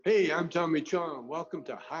Hey, I'm Tommy Chong. Welcome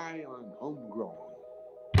to High on Homegrown.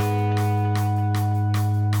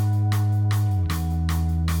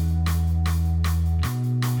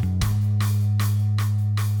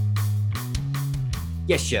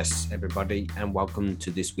 Yes, everybody, and welcome to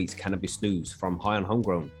this week's Cannabis News from High on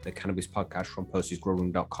Homegrown, the cannabis podcast from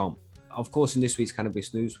PostesGrowroom.com. Of course, in this week's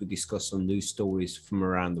Cannabis News, we discuss some news stories from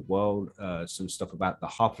around the world, some stuff about the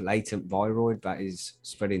hop latent viroid that is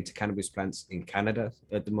spreading to cannabis plants in Canada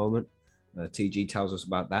at the moment. TG tells us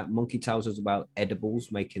about that. Monkey tells us about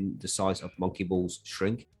edibles making the size of monkey balls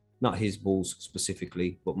shrink. Not his balls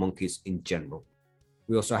specifically, but monkeys in general.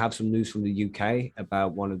 We also have some news from the UK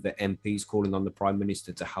about one of the MPs calling on the Prime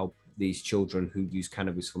Minister to help these children who use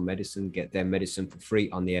cannabis for medicine get their medicine for free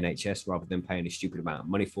on the NHS rather than paying a stupid amount of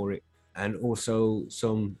money for it. And also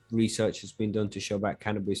some research has been done to show that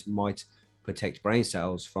cannabis might protect brain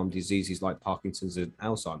cells from diseases like Parkinson's and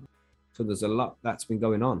Alzheimer's. So there's a lot that's been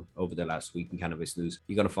going on over the last week in cannabis news.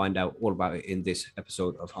 You're going to find out all about it in this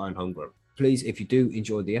episode of High on Homegrown. Please, if you do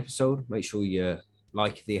enjoy the episode, make sure you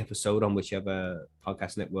like the episode on whichever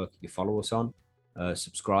podcast network you follow us on.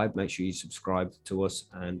 Subscribe, make sure you subscribe to us.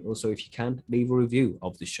 And also, if you can, leave a review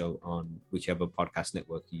of the show on whichever podcast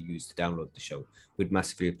network you use to download the show. We'd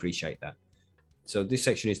massively appreciate that. So this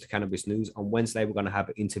section is the cannabis news. On Wednesday, we're going to have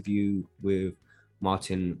an interview with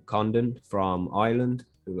Martin Condon from Ireland,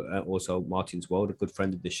 who also Martin's World, a good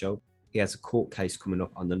friend of the show. He has a court case coming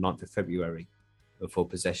up on the 9th of February for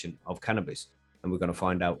possession of cannabis. And we're going to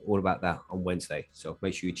find out all about that on Wednesday. So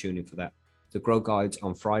make sure you tune in for that. The Grow Guides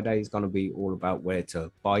on Friday is going to be all about where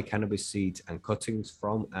to buy cannabis seeds and cuttings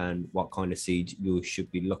from and what kind of seeds you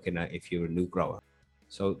should be looking at if you're a new grower.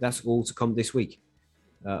 So that's all to come this week.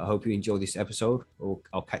 I hope you enjoy this episode, or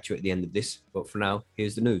I'll catch you at the end of this. But for now,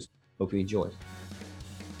 here's the news. Hope you enjoy.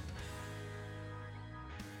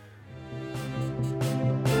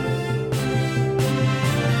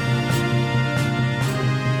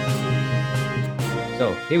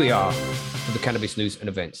 So here we are for the cannabis news and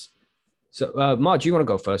events. So, Mark, do you want to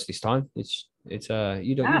go first this time? It's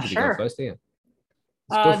you don't usually go first, do you?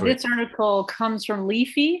 This article comes from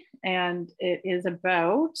Leafy, and it is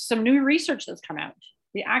about some new research that's come out.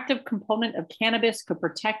 The active component of cannabis could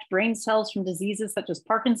protect brain cells from diseases such as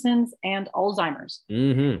Parkinson's and Alzheimer's.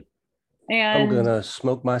 Mm-hmm. And I'm gonna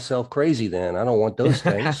smoke myself crazy then. I don't want those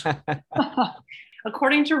things.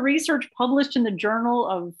 According to research published in the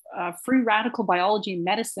Journal of Free Radical Biology and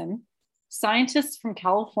Medicine, scientists from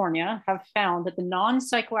California have found that the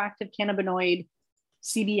non-psychoactive cannabinoid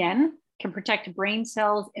CBN can protect brain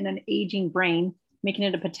cells in an aging brain, making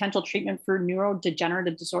it a potential treatment for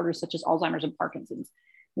neurodegenerative disorders such as Alzheimer's and Parkinson's,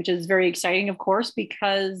 which is very exciting, of course,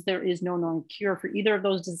 because there is no known cure for either of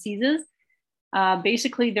those diseases.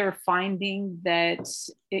 Basically, they're finding that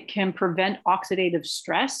it can prevent oxidative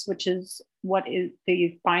stress, which is what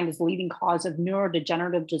they find is the leading cause of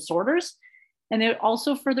neurodegenerative disorders. And they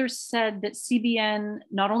also further said that CBN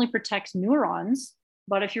not only protects neurons,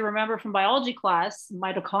 but if you remember from biology class,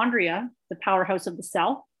 mitochondria, the powerhouse of the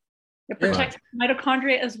cell, it protects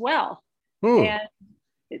mitochondria as well. And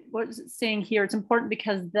what is it saying here? It's important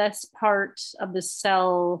because this part of the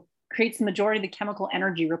cell creates the majority of the chemical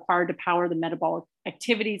energy required to power the metabolic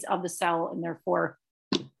activities of the cell, and therefore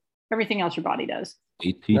everything else your body does.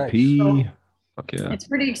 ATP. Nice. Yeah. It's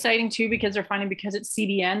pretty exciting too, because they're finding because it's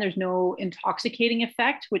CBN, there's no intoxicating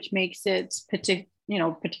effect, which makes it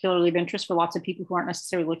particularly of interest for lots of people who aren't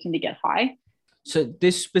necessarily looking to get high. So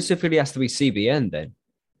this specifically has to be CBN then?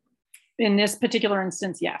 In this particular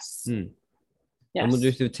instance, yes. Yes. I wonder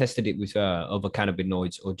if they've tested it with other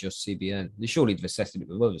cannabinoids or just CBN. They surely have tested it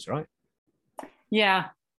with others, right? Yeah.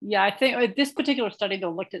 I think this particular study,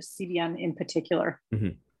 though, looked at CBN in particular.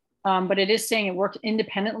 Mm-hmm. But it is saying it worked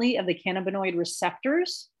independently of the cannabinoid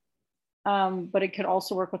receptors, but it could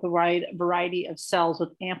also work with a wide variety of cells with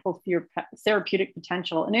ample therapeutic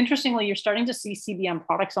potential. And interestingly, you're starting to see CBN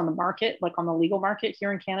products on the market, like on the legal market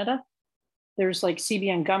here in Canada. There's like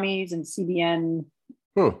CBN gummies and CBN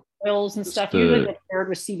oils and stuff. Usually they're paired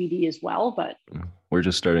with CBD as well, but we're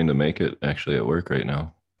just starting to make it actually at work right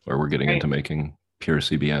now, where we're getting into making pure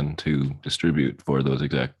CBN to distribute for those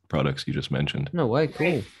exact products you just mentioned. No way,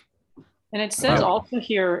 cool. And it says also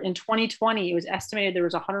here in 2020, it was estimated there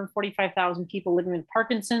was 145,000 people living with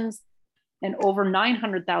Parkinson's and over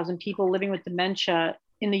 900,000 people living with dementia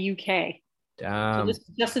in the UK. Damn. So this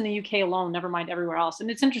is just in the UK alone, never mind everywhere else. And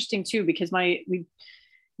it's interesting too, because my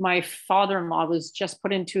father-in-law was just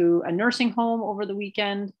put into a nursing home over the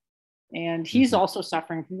weekend, and he's also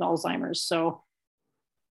suffering from Alzheimer's. So,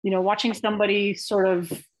 watching somebody sort of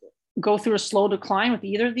go through a slow decline with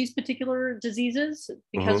either of these particular diseases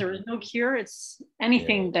because there is no cure. It's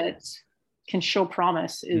anything that can show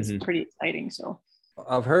promise is pretty exciting. So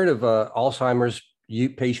I've heard of Alzheimer's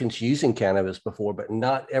patients using cannabis before, but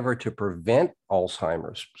not ever to prevent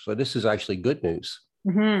Alzheimer's. So this is actually good news.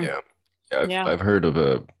 I've heard of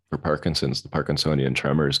for Parkinson's, the Parkinsonian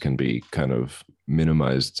tremors can be kind of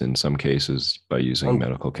minimized in some cases by using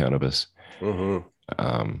medical cannabis.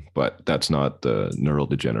 But that's not the neural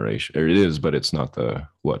degeneration, or it is, but it's not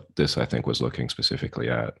what this, I think, was looking specifically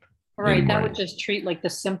at. Right. anymore. That would just treat like the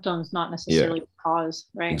symptoms, not necessarily the cause.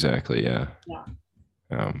 Right. Exactly. Yeah.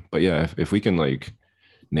 But yeah, if we can like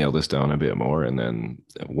nail this down a bit more, and then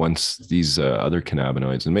once these other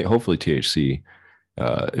cannabinoids and hopefully THC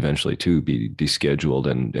eventually too be descheduled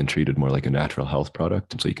and treated more like a natural health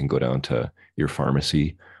product, so you can go down to your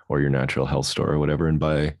pharmacy or your natural health store or whatever and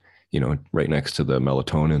buy, right next to the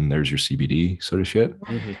melatonin, there's your CBD sort of shit.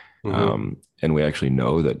 And we actually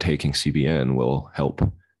know that taking CBN will help,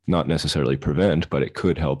 not necessarily prevent, but it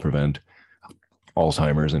could help prevent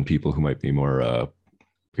Alzheimer's and people who might be more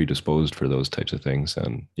predisposed for those types of things.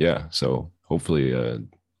 And so hopefully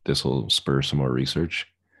this will spur some more research,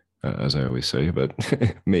 as I always say, but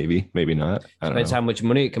maybe not. Depends how much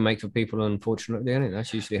money it can make for people, unfortunately, isn't it?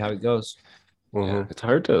 That's usually how it goes. Yeah, it's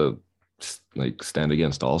hard to like stand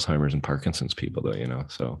against Alzheimer's and Parkinson's people though,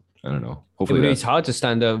 so I don't know. Hopefully it's hard to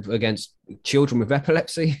stand up against children with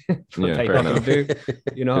epilepsy. Fair enough. Do.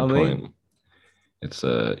 You know good what I mean? Point. It's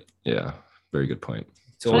very good point.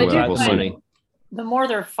 It's all about money. The more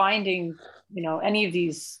they're finding, any of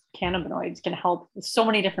these cannabinoids can help with so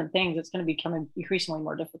many different things, it's going to become increasingly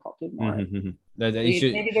more difficult to ignore it.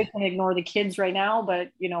 Maybe they can ignore the kids right now,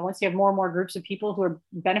 but once you have more and more groups of people who are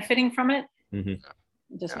benefiting from it,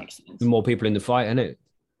 it just makes sense. The more people in the fight, isn't it?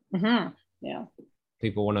 Yeah.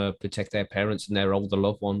 People want to protect their parents and their older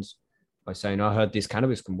loved ones by saying, I heard this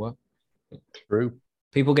cannabis can work. True.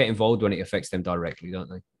 People get involved when it affects them directly, don't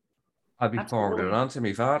they? I'd be forwarding it on to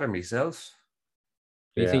my father myself.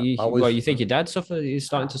 You think your dad is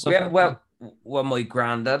starting to suffer? Yeah, well, my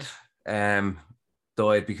granddad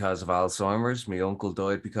died because of Alzheimer's. My uncle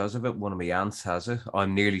died because of it. One of my aunts has it.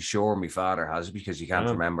 I'm nearly sure my father has it because you can't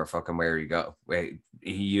remember fucking where he got.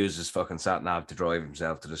 He uses fucking sat nav to drive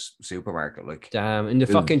himself to the supermarket. Like, damn. And the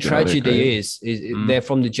fucking tragedy is they're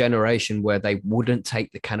from the generation where they wouldn't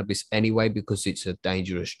take the cannabis anyway because it's a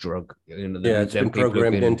dangerous drug. It's been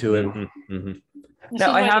programmed into it.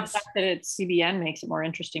 Now I have the fact that it's CBN makes it more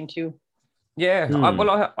interesting too. Yeah,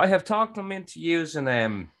 I have talked him into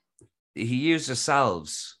using he uses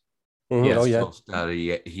salves.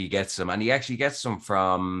 That he gets them, and he actually gets them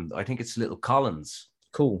from, I think it's Little Collins.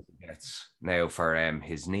 Cool. Gets now for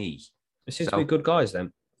his knee. It seems to be good guys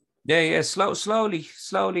then. Yeah. Slowly,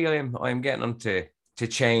 I'm getting them to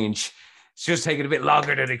change. It's just taking a bit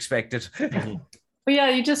longer than expected. But yeah,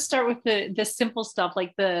 you just start with the simple stuff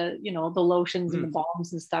like the lotions and the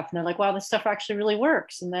balms and stuff, and they're like, wow, this stuff actually really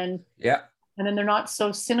works. And then they're not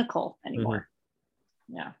so cynical anymore.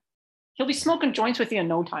 Yeah. He'll be smoking joints with you in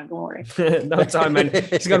no time. Don't worry. No time, man.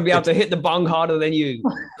 He's going to be able to hit the bong harder than you.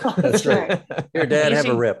 That's right. Your dad have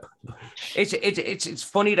a rip. It's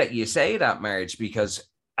funny that you say that, Marge, because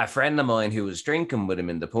a friend of mine who was drinking with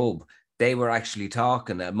him in the pub, they were actually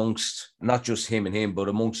talking amongst not just him and him, but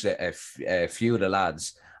amongst a few of the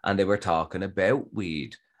lads, and they were talking about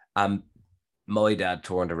weed. And my dad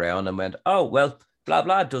turned around and went, "Oh, well, blah,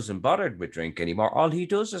 blah doesn't bother with drink anymore. All he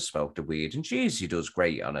does is smoke the weed. And geez, he does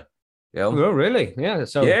great on it." Oh, really? Yeah.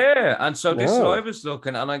 So and so this I was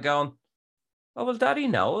looking and I'm going, "Oh, well, Daddy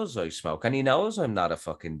knows I smoke and he knows I'm not a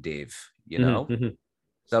fucking div,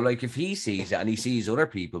 So like if he sees it and he sees other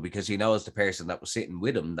people because he knows the person that was sitting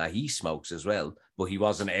with him that he smokes as well, but he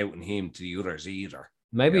wasn't outing him to the others either.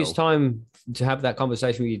 Maybe it's time to have that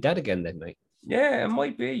conversation with your dad again then, mate. Yeah, it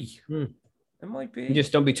might be. It might be.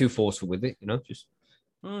 Just don't be too forceful with it, just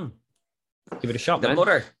give it a shot, man.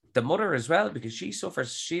 The mother as well, because she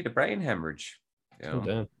had a brain hemorrhage.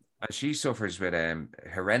 And she suffers with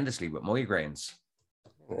horrendously with migraines.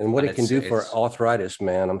 And what it can do for arthritis,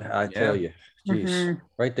 man, I tell you. Jeez,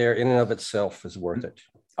 right there in and of itself is worth it.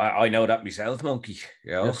 I know that myself, monkey.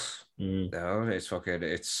 Yes. No, it's fucking, it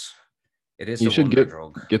is. You should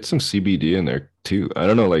get some CBD in there too. I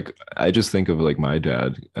don't know, like I just think of like my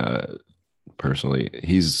dad. Personally,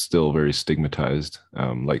 he's still very stigmatized.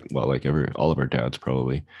 All of our dads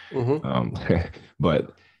probably.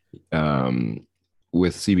 But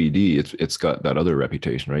with CBD, it's got that other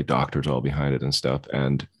reputation, right? Doctors all behind it and stuff,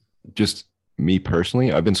 and just. Me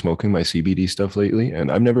personally, I've been smoking my CBD stuff lately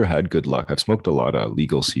and I've never had good luck. I've smoked a lot of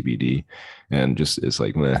legal CBD and just it's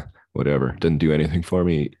like, whatever, didn't do anything for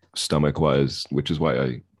me. stomach wise, which is why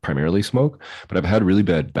I primarily smoke. But I've had really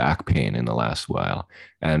bad back pain in the last while,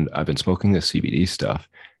 and I've been smoking this CBD stuff,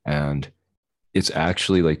 and it's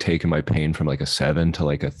actually like taken my pain from like a 7 to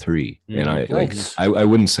like a 3. And Nice. I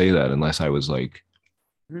wouldn't say that unless I was like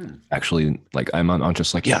actually like I'm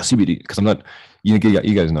just like, yeah, CBD, because I'm not, you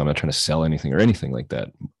guys know I'm not trying to sell anything or anything like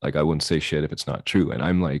that. Like I wouldn't say shit if it's not true. And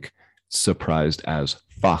I'm like surprised as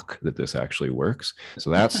fuck that this actually works. So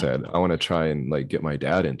that said, I want to try and like get my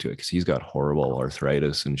dad into it because he's got horrible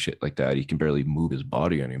arthritis and shit like that. He can barely move his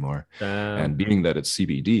body anymore. And being that it's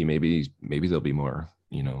CBD, maybe they'll be more,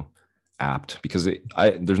 apt, because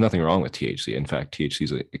there's nothing wrong with THC. In fact, THC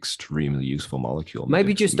is an extremely useful molecule.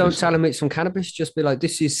 Maybe just don't tell them it's from cannabis. Just be like,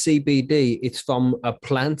 this is CBD. It's from a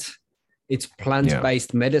plant. It's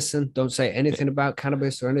plant-based medicine. Don't say anything about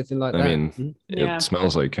cannabis or anything like that. I mean, it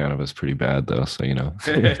smells like cannabis pretty bad though. So,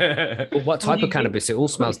 Well, what type of cannabis? It all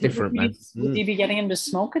smells different, man. Would you be getting him to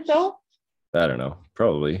smoke it though? I don't know.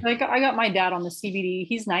 Probably. Like I got my dad on the CBD.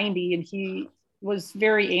 He's 90 and he was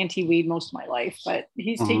very anti-weed most of my life, but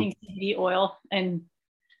he's taking CBD oil and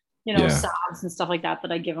salves and stuff like that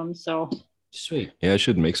I give him. So sweet. Yeah, I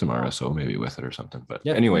should make some RSO maybe with it or something. But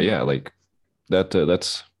anyway, like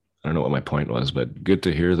that's I don't know what my point was, but good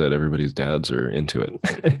to hear that everybody's dads are into it.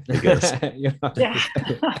 I guess. yeah.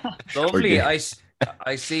 Lovely. I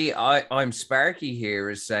see. I'm Sparky here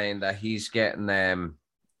is saying that he's getting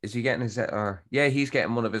is he getting his he's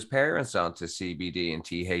getting one of his parents onto CBD and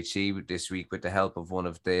THC this week with the help of one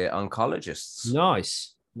of the oncologists.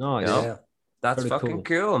 Nice. Yeah. That's Very fucking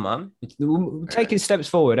cool, man. We're taking steps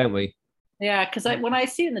forward, aren't we? Yeah, because when I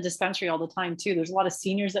see it in the dispensary all the time too, there's a lot of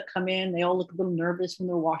seniors that come in. They all look a little nervous when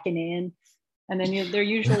they're walking in, and then they're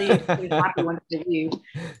usually happy when they do.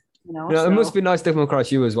 It must be nice to come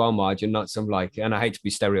across you as well, Marge, and not some and I hate to be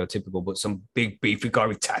stereotypical, but some big beefy guy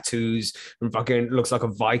with tattoos and fucking looks like a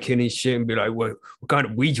Viking and shit, and be like, what kind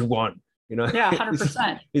of weed you want? Yeah,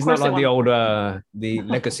 100%. It's not like the old the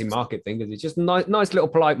legacy market thing, because it's just nice little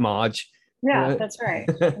polite Marge. Yeah, that's right.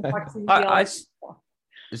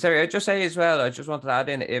 Sorry, I just say as well, I just wanted to add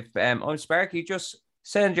in, if I'm Sparky, just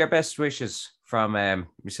send your best wishes from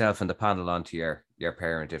myself and the panel on to your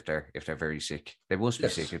parent if they're very sick. They must be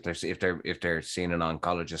sick if they're seeing an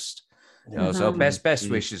oncologist. So best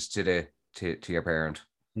wishes to your parent.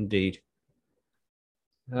 Indeed.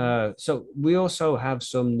 So we also have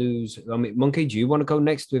some news. I mean, Monkey, do you want to go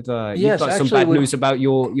next with you've got some bad news about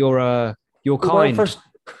your kind?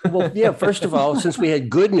 First of all, since we had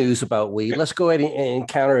good news about weed, let's go ahead and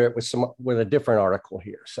counter it with a different article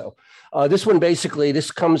here. So this one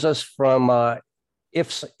this comes us from IFL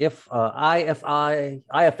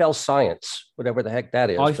Science, whatever the heck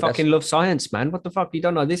that is. I fucking love science, man. What the fuck? You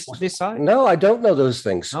don't know this science? No, I don't know those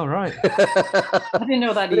things. All right. I didn't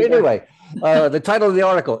know that But either. anyway, the title of the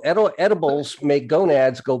article: Edibles make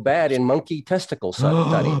gonads go bad in monkey testicle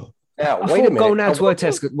study. Now, wait a minute. Gonads were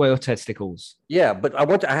testicles. Yeah, but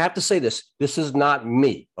I have to say this. This is not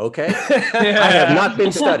me, okay? I have not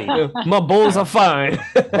been studied. My balls are fine.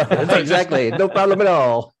 Exactly. No problem at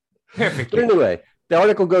all. Perfect. But anyway, the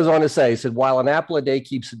article goes on to say, while an apple a day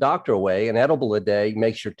keeps the doctor away, an edible a day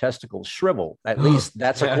makes your testicles shrivel. At least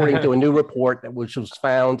that's according to a new report which was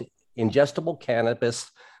found ingestible cannabis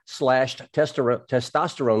slashed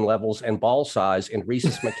testosterone levels and ball size in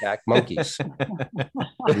rhesus macaque monkeys.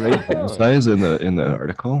 Ball size in the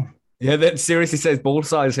article. Yeah, that seriously says ball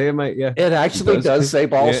size here, mate. Yeah, it actually does say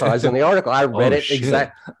ball size in the article. I read it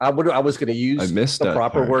exactly. I was going to use the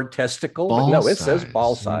proper word testicle, but no, it says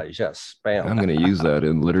ball size. Yes, bam. I'm going to use that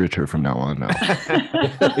in literature from now on.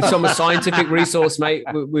 It's from a scientific resource, mate.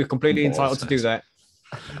 We're completely entitled to do that.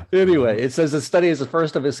 Anyway, it says the study is the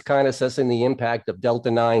first of its kind assessing the impact of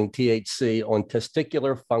Delta-9 THC on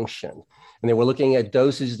testicular function. And they were looking at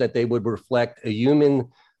doses that they would reflect a human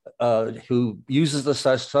who uses the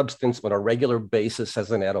substance on a regular basis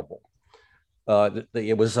as an edible.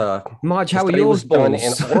 It was Marge, how are yours done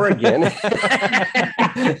in Oregon.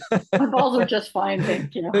 My balls are just fine,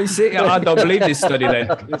 thank you. See, I don't believe this study then.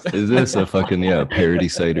 Is this a fucking parody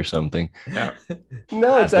site or something? Yeah.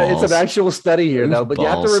 No, it's an actual study here now, but you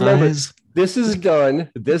have to remember this is done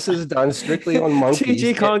strictly on monkeys.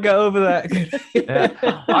 TG can't get over that.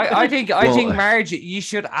 I think Marge, you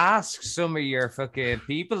should ask some of your fucking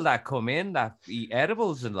people that come in that eat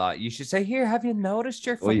edibles and lot. You should say, "Here, have you noticed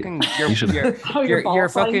your fucking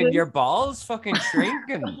your balls fucking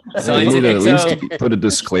shrinking?" So you need to at least put a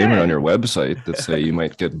disclaimer on your website that say you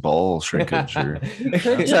might get ball shrinkage. Or...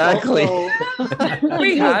 Exactly.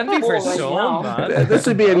 Be handy for some, man. This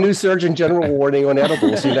would be a new Surgeon General warning on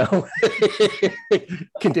edibles,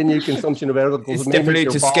 Continued consumption of edibles It's may make definitely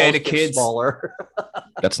your to scare balls the get kids. smaller.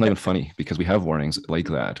 That's not even funny because we have warnings like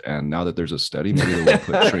that. And now that there's a study, maybe the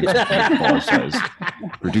liquid shrinks ball size,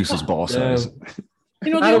 reduces ball size.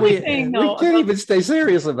 You know, the How do only we thing, we though, can't about- even stay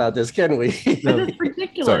serious about this, can we? it's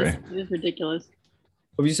ridiculous. Sorry. It is ridiculous.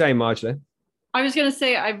 What were you saying, Marjorie? I was going to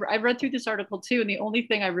say, I read through this article too, and the only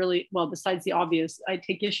thing I really, well, besides the obvious, I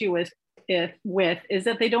take issue with is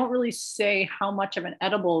that they don't really say how much of an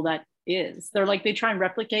edible that is. They're like, they try and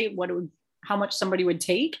replicate how much somebody would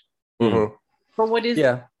take. Mhm. But what is,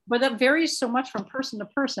 Yeah. but that varies so much from person to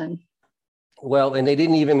person. Well, and they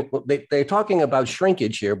didn't even, they're talking about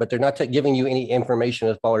shrinkage here, but they're not giving you any information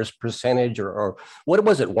as far as percentage or what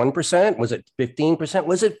was it, 1%? Was it 15%?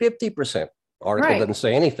 Was it 50%? Article Right. doesn't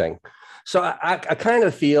say anything. So I kind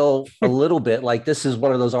of feel a little bit like this is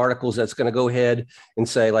one of those articles that's going to go ahead and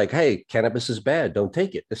say like, hey, cannabis is bad. Don't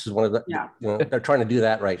take it. This is one of the, Yeah. you know, they're trying to do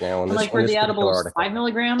that right now. On this, Like, on were this the particular edibles article. 5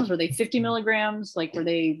 milligrams? Were they 50 milligrams? Like, were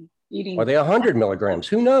they eating? Are they 100 milligrams?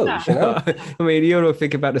 Who knows? Yeah. You know? I mean, you don't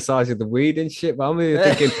think about the size of the weed and shit, but I'm even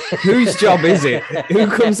thinking, whose job is it? Who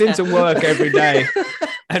comes into work every day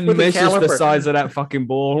and With a measures the caliper. size of that fucking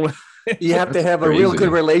ball? You have to That's have a real crazy.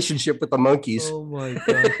 good relationship with the monkeys. Oh my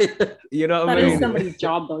god! You know what That I is mean? somebody's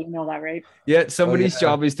job, though. You know that, right? Yeah, somebody's yeah.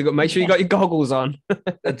 job is to go. Make sure you got your goggles on.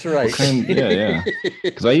 That's right. Yeah.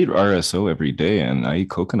 Because I eat RSO every day and I eat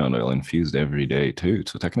coconut oil infused every day too.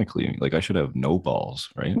 So technically, like I should have no balls,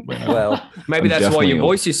 right? By now. Well, Maybe I'm that's why your definitely-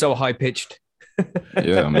 voice is so high pitched.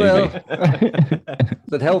 Yeah, maybe.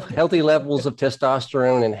 but healthy levels of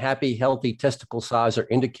testosterone and happy, healthy testicle size are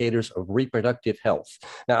indicators of reproductive health.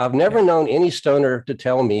 Now, I've never known any stoner to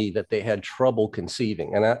tell me that they had trouble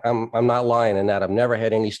conceiving, and I'm not lying in that. I've never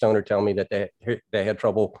had any stoner tell me that they had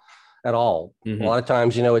trouble at all. Mhm. A lot of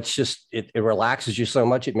times, you know, it's just it relaxes you so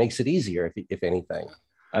much, it makes it easier, if anything.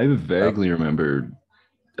 I vaguely remember,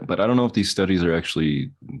 but I don't know if these studies are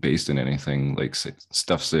actually based in anything, like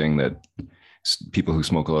stuff saying that people who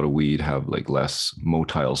smoke a lot of weed have like less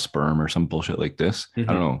motile sperm or some bullshit like this. Mhm.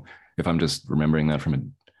 I don't know if I'm just remembering that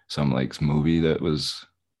from some like movie that was,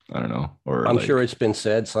 I don't know, or I'm like, sure it's been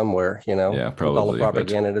said somewhere, you know, Yeah, with all the probably, but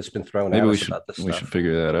propaganda that's been thrown maybe at we us should about this we stuff. should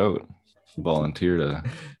figure that out. Volunteer to.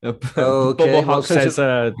 Bubble well, Hawk since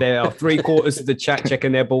says there are 3/4 of the chat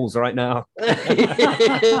checking their balls right now.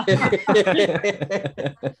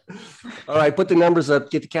 All right, put the numbers up,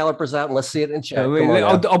 get the calipers out, and let's see it in chat. I mean, Come on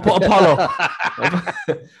I'll now. put a poll up.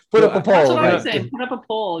 Put up a That's poll. what yeah. I'm saying. Put up a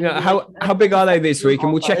poll. Yeah, You'd be how like, big are they this week?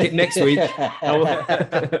 And we'll check it next week.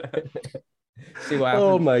 See what happens.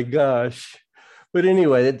 Oh my gosh. But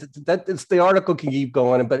anyway, it's the article can keep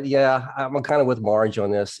going. But yeah, I'm kind of with Marge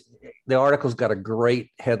on this. The article's got a great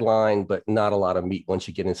headline, but not a lot of meat once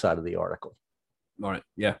you get inside of the article. All right.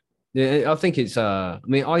 Yeah. Yeah. I think it's I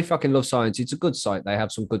mean, I fucking love science. It's a good site. They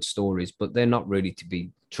have some good stories, but they're not really to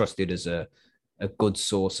be trusted as a good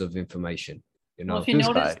source of information. You know, Well, if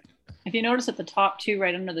you notice at the top two,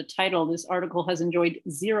 right under the title, this article has enjoyed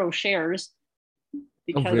 0 shares. Oh,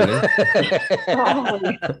 Because really?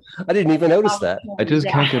 Probably. I didn't even notice that. I just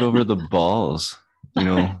Yeah. can't get over the balls. You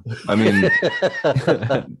know, I mean,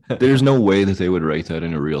 there's no way that they would write that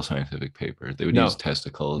in a real scientific paper. They would No. use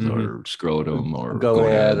testicles Mhm. or scrotum or Gonad or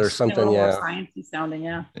gonads. A something, little more yeah. sciencey sounding,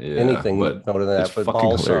 yeah. Yeah, Anything but out of that, it's but fucking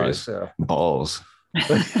ball hilarious. size. Balls.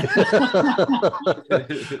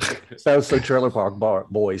 Sounds so Trailer Park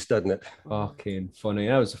Boys, doesn't it? fucking funny.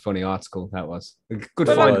 That was a funny article. That was a good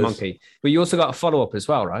It find, was. Monkey. But you also got a follow up as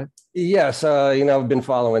well, right? Yes, you know, I've been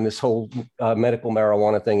following this whole medical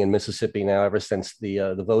marijuana thing in Mississippi now ever since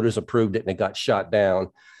the voters approved it and it got shot down.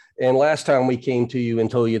 And last time we came to you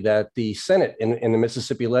and told you that the Senate in the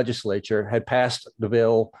Mississippi legislature had passed the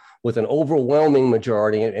bill with an overwhelming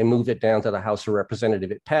majority and moved it down to the House of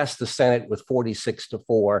Representatives. It passed the Senate with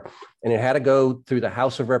 46-4, and it had to go through the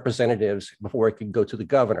House of Representatives before it could go to the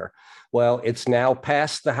governor. Well, it's now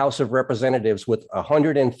passed the House of Representatives with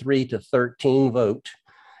 103-13 vote.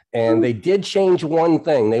 And they did change one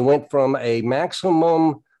thing. They went from a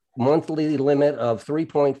maximum monthly limit of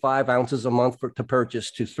 3.5 ounces a month to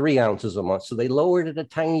purchase to 3 ounces a month. So they lowered it a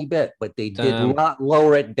tiny bit, but they Damn. did not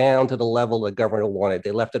lower it down to the level the governor wanted.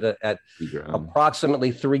 They left it at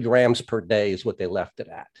approximately 3 grams per day is what they left it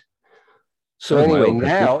at. So anyway,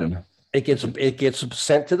 now it gets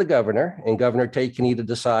sent to the governor, and Governor Tate can either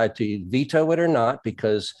decide to veto it or not,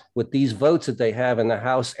 because with these votes that they have in the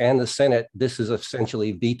House and the Senate, this is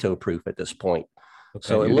essentially veto proof at this point.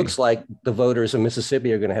 So it looks like the voters in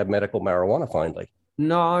Mississippi are going to have medical marijuana finally.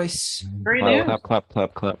 Nice. Very new. Clap, clap,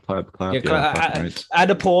 clap, clap, clap, clap. Yeah, Yeah, fucking right. add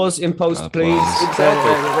a pause in post, Applause. please.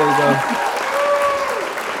 Exactly. There you go.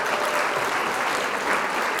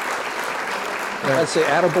 I'd say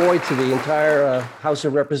attaboy to the entire House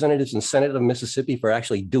of Representatives and Senate of Mississippi for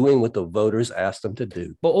actually doing what the voters asked them to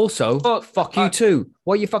do. But also, fuck you too.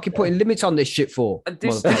 What are you fucking putting limits on this shit for?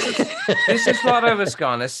 This is what I was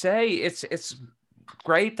gonna say. It's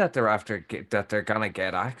great that they're gonna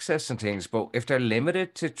get access and things, but if they're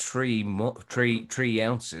limited to three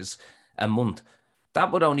ounces a month,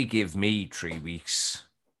 that would only give me 3 weeks.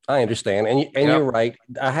 I understand, and you're right.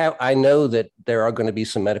 I know that there are going to be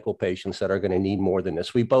some medical patients that are going to need more than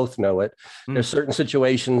this. We both know it. There's certain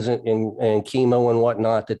situations in chemo and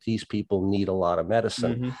whatnot that these people need a lot of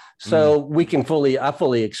medicine. So I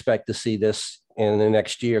fully expect to see this in the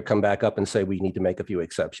next year come back up and say we need to make a few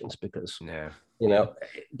exceptions because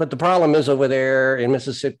but the problem is over there in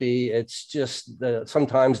Mississippi, it's just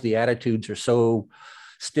sometimes the attitudes are so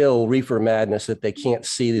still reefer madness that they can't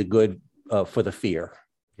see the good for the fear.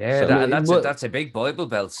 Yeah, that's a big Bible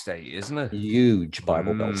Belt state, isn't it? Huge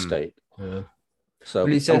Bible Belt state. Yeah. So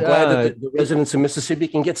I'm glad that the residents of Mississippi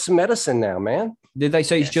can get some medicine now, man. Did they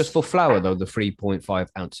say it's just for flour though? The 3.5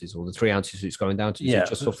 ounces or the 3 ounces it's going down to? Is it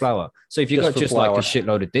just for flour? So if you got just like a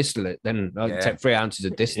shitload of distillate, then take 3 ounces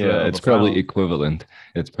of distillate. Yeah, it's probably equivalent.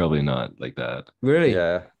 It's probably not like that. Really?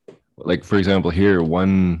 Yeah. Like for example, here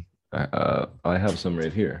I have some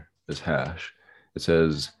right here. This hash. It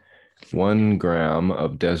says 1 gram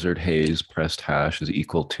of desert haze pressed hash is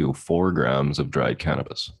equal to 4 grams of dried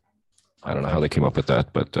cannabis. I don't know how they came up with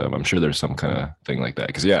that, but I'm sure there's some kind of thing like that.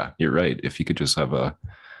 Because yeah, you're right. If you could just have a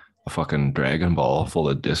fucking Dragon Ball full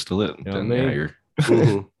of distillate, then you're.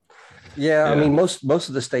 Yeah, I mean, most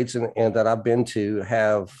of the states that I've been to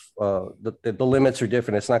have the limits are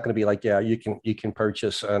different. It's not going to be like, you can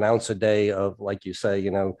purchase an ounce a day of, like you say,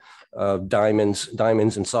 diamonds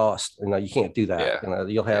and sauce. You can't do that. Yeah.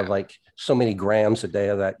 You'll have like so many grams a day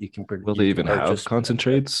of that you can produce. Will they even have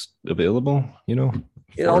concentrates available?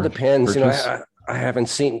 It all depends. I haven't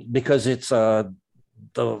seen, because it's the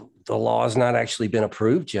law's not actually been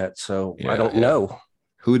approved yet, so I don't know.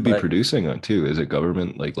 Who would be producing it too? Is it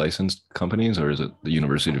government like licensed companies, or is it the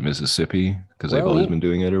University of Mississippi because they've always been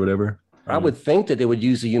doing it or whatever? I would think that they would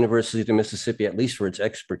use the University of Mississippi at least for its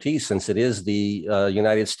expertise, since it is the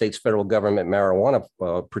United States federal government marijuana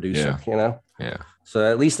producer. Yeah. So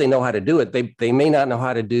at least they know how to do it. They may not know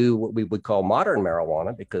how to do what we would call modern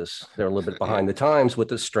marijuana because they're a little bit behind the times with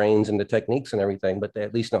the strains and the techniques and everything, but they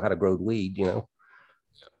at least know how to grow weed.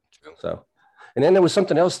 So. And then there was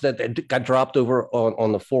something else that got dropped over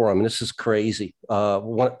on the forum, and this is crazy.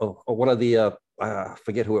 One of the I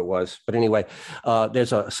forget who it was, but anyway,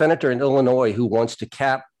 there's a senator in Illinois who wants to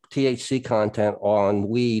cap THC content on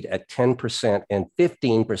weed at 10% and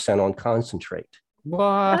 15% on concentrate.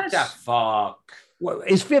 What the fuck? Well,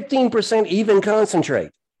 is 15% even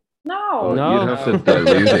concentrate? No. You'd have to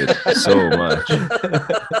dilute it so much.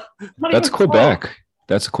 That's Quebec.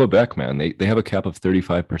 That's Quebec, man. They have a cap of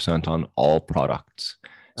 35% on all products.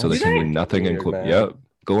 So there can be nothing in Quebec. Yeah,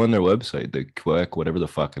 go on their website, the Quebec, whatever the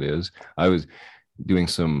fuck it is. I was doing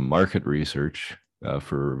some market research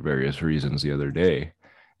for various reasons the other day,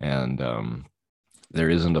 and there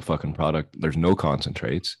isn't a fucking product. There's no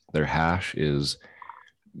concentrates. Their hash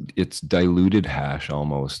it's diluted hash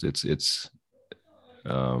almost. It's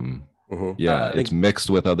mixed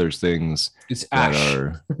with other things. It's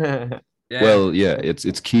ash. Yeah. Well, yeah,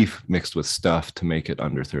 it's keef mixed with stuff to make it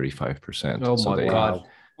under 35%. Oh my God.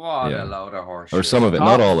 What a load of horse. Or some of it,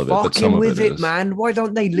 not all of it, but some of it is. Man. Why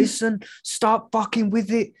don't they listen? Stop fucking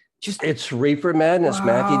with it. It's reefer madness,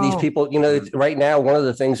 Mackie. These people, right now, one of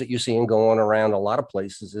the things that you're seeing going around a lot of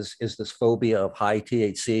places is this phobia of high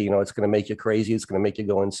THC. It's going to make you crazy. It's going to make you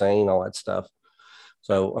go insane, all that stuff.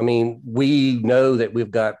 So, I mean, we know that we've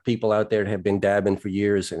got people out there that have been dabbing for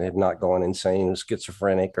years and have not gone insane or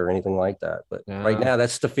schizophrenic or anything like that. But right now,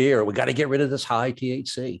 that's the fear. We got to get rid of this high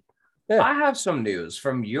THC. Yeah. I have some news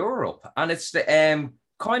from Europe, and it's the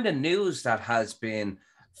kind of news that has been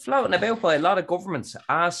floating about by a lot of governments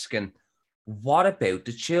asking, what about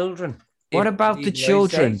the children? What about the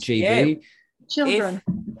children, GB? Children.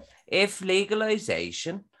 If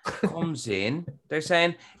legalization comes in, they're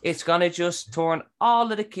saying it's going to just turn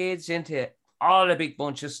all of the kids into all a big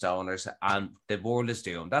bunch of stoners and the world is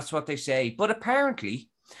doomed. That's what they say. But apparently,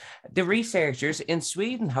 the researchers in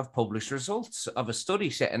Sweden have published results of a study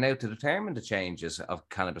setting out to determine the changes of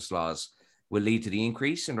cannabis laws will lead to the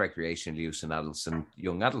increase in recreational use in adults and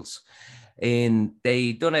young adults. And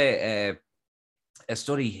they done a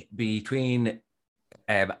study between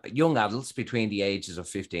young adults between the ages of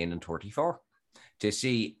 15 and 34 to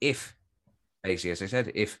see if, basically, as I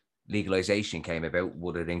said, if legalization came about,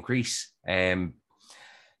 would it increase?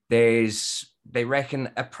 They reckon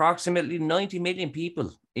approximately 90 million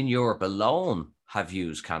people in Europe alone have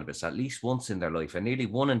used cannabis at least once in their life, and nearly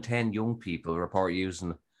 1 in 10 young people report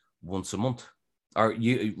using it once a month, or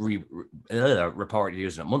report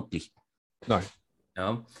using it monthly. No. You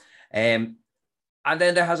know? And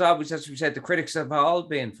then there has always, as we said, the critics have all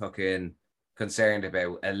been fucking concerned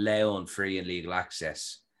about allowing free and legal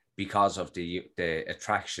access because of the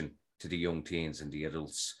attraction to the young teens and the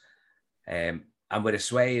adults. And with a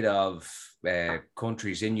swathe of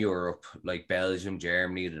countries in Europe like Belgium,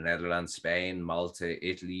 Germany, the Netherlands, Spain, Malta,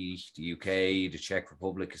 Italy, the UK, the Czech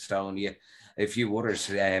Republic, Estonia, a few others,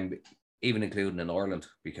 even including in Ireland,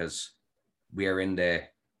 because we are in the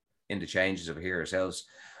changes over here ourselves.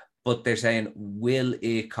 But they're saying, will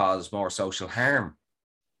it cause more social harm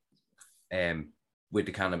with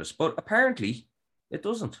the cannabis? But apparently it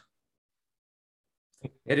doesn't.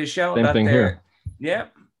 It is shown Same that thing here. Yeah,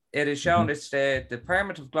 it is shown. It's the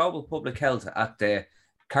Department of Global Public Health at the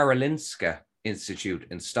Karolinska Institute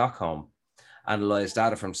in Stockholm analysed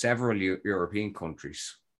data from several European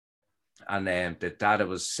countries. And the data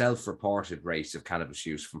was self-reported rates of cannabis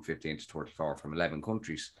use from 15 to 34 from 11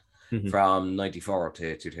 countries. From 94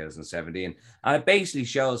 to 2017. And it basically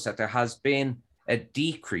shows that there has been a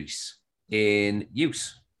decrease in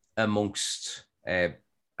use amongst They've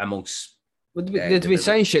been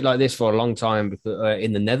saying shit like this for a long time because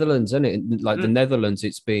in the Netherlands, isn't it? Like the Netherlands,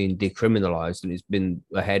 it's been decriminalized and it's been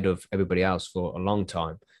ahead of everybody else for a long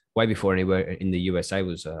time, way before anywhere in the USA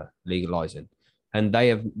was legalizing. And they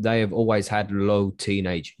have always had low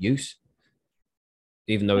teenage use,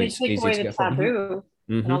 even though it's easy to get from. Taboo.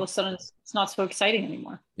 And all of a sudden, it's not so exciting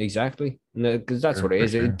anymore. Exactly, because that's what it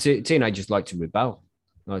is. Sure. Teenagers like to rebel,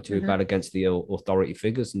 rebel against the authority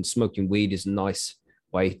figures, and smoking weed is a nice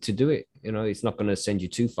way to do it. You know, it's not going to send you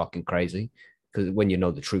too fucking crazy, because when you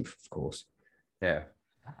know the truth, of course. Yeah,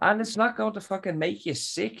 and it's not going to fucking make you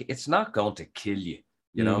sick. It's not going to kill you.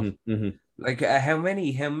 You know, like how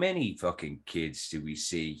many fucking kids do we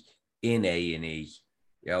see in A&E?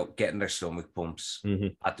 You know, getting their stomach pumps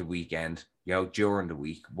at the weekend, you know, during the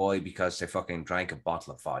week. Why? Because they fucking drank a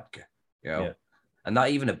bottle of vodka, you know, and not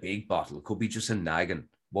even a big bottle. It could be just a nagging.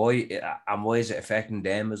 Why? And why is it affecting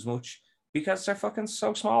them as much? Because they're fucking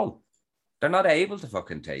so small. They're not able to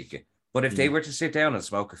fucking take it. But if they were to sit down and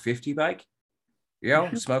smoke a 50 bag, you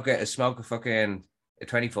know, smoke a fucking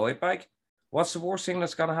 25 bag, what's the worst thing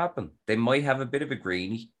that's going to happen? They might have a bit of a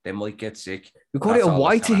greenie. They might get sick. We call it a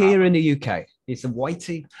whitey here in the UK. It's a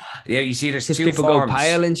whitey. Yeah, you see, there's two people forms. Go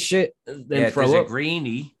pale and shit. Then throw there's up. A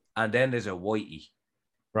greenie and then there's a whitey.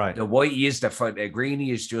 Right. The whitey is the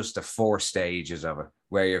greenie is just the 4 stages of it,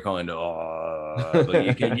 where you're kind of but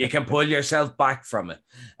you can pull yourself back from it.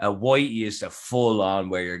 A whitey is the full on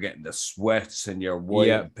where you're getting the sweats and you're white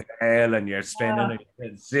and pale and you're spinning and you're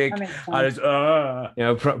getting sick. And it's you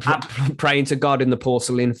know, praying to God in the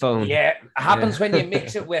porcelain phone. Yeah, it happens when you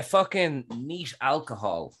mix it with fucking neat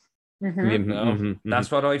alcohol. That's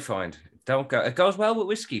what I find. It goes well with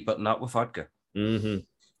whiskey, but not with vodka. That's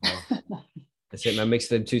it, man. Mix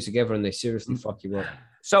them two together and they seriously fuck you up.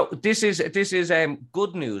 So this is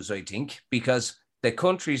good news, I think, because the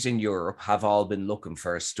countries in Europe have all been looking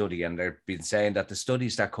for a study, and they've been saying that the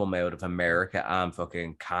studies that come out of America and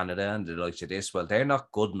fucking Canada and the likes of this, well, they're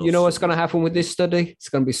not good enough. You know what's going to happen with this study? It's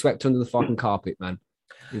going to be swept under the fucking carpet, man.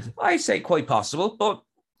 I say quite possible, but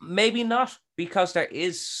maybe not, because there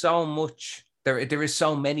is so much. There is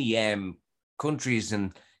so many countries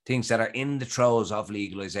and things that are in the throes of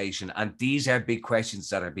legalization. And these are big questions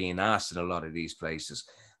that are being asked in a lot of these places.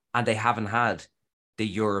 And they haven't had the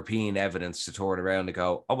European evidence to turn around and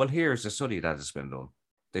go, oh, well, here's a study that has been done.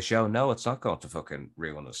 They show, no, it's not going to fucking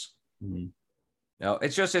ruin us. No,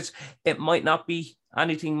 it might not be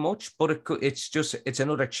anything much, but it's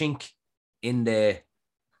another chink in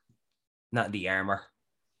not the armor.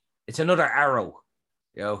 It's another arrow,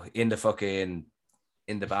 you know, in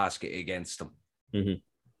the basket against them.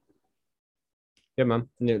 Yeah, man.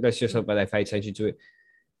 Let's just hope that they pay attention to it.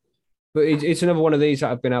 But it's another one of these that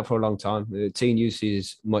have been out for a long time. The teen use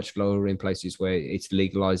is much lower in places where it's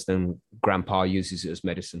legalized than grandpa uses it as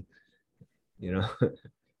medicine. You know,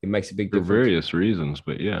 it makes a big difference. For various reasons,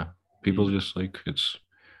 but yeah, people just like, it's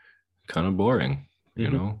kind of boring, you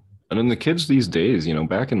know? And then the kids these days, you know,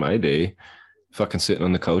 back in my day, fucking sitting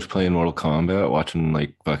on the couch playing Mortal Kombat, watching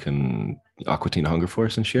like fucking Aqua Teen Hunger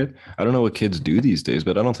Force and shit. I don't know what kids do these days,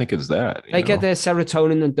 but I don't think it's that. They get their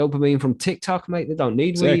serotonin and dopamine from TikTok, mate. They don't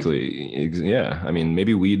need weed. Yeah. I mean,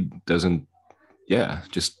 maybe weed doesn't,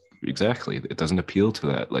 just exactly. It doesn't appeal to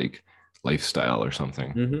that like lifestyle or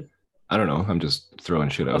something. I don't know. I'm just throwing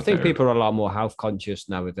shit out there. I think people are a lot more health conscious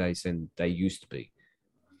nowadays than they used to be.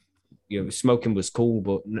 smoking was cool,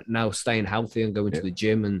 but now staying healthy and going to the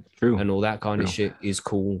gym and all that kind of shit is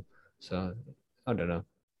cool. So I don't know.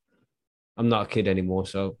 I'm not a kid anymore,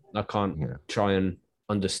 so I can't try and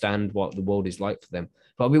understand what the world is like for them.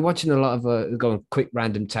 But I've been watching a lot of going quick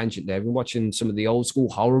random tangent there. I've been watching some of the old school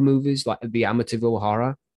horror movies like the Amityville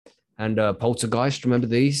Horror and Poltergeist. Remember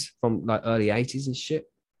these from like early 80s and shit?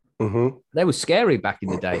 Mm-hmm. They were scary back in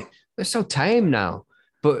the day. They're so tame now.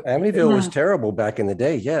 But Amityville was terrible back in the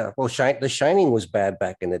day. Yeah. Well, The Shining was bad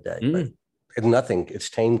back in the day. But it's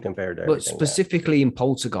tame compared to everything. But specifically in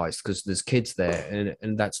Poltergeist, because there's kids there,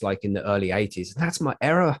 and that's like in the early 80s. That's my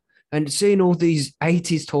era. And seeing all these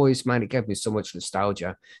 80s toys, man, it gave me so much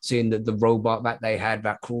nostalgia. Seeing the robot that they had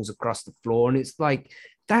that crawls across the floor. And it's like,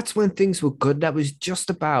 that's when things were good. That was just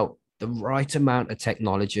about the right amount of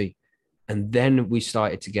technology. And then we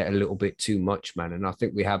started to get a little bit too much, man. And I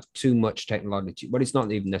think we have too much technology. But it's not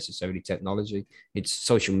even necessarily technology. It's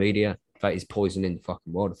social media that is poisoning the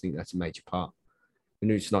fucking world. I think that's a major part. We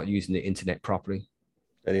need to not using the internet properly.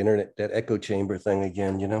 That echo chamber thing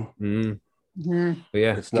again, But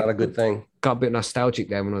yeah, it's not a good thing. Got a bit nostalgic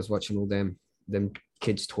there when I was watching all them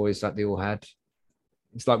kids' toys that they all had.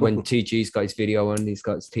 It's like when TG's got his video and he's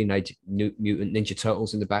got his Teenage Mutant Ninja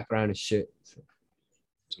Turtles in the background and shit.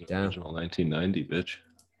 Original 1990, bitch.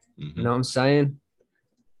 You know what I'm saying?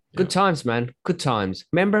 Good times, man. Good times.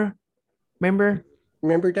 Remember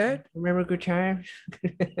that? Remember good times?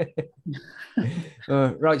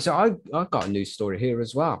 Right. So I got a news story here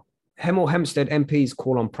as well. Hemel Hempstead MPs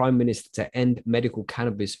call on Prime Minister to end medical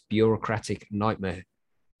cannabis bureaucratic nightmare.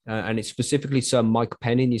 And it's specifically Sir Mike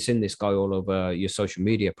Penning. You've seen this guy all over your social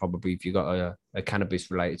media, probably. If you got a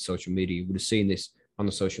cannabis-related social media, you would have seen this on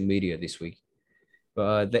the social media this week.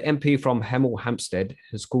 But the MP from Hemel Hempstead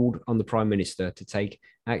has called on the Prime Minister to take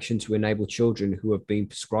action to enable children who have been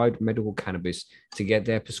prescribed medical cannabis to get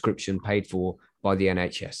their prescription paid for by the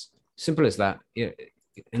NHS. Simple as that. Yeah.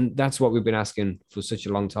 And that's what we've been asking for such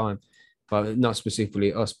a long time. But not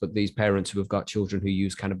specifically us, but these parents who have got children who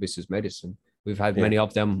use cannabis as medicine. We've had many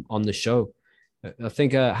of them on the show. I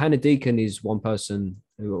think Hannah Deacon is one person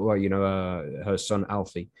who, her son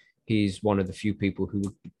Alfie. He's one of the few people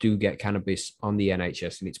who do get cannabis on the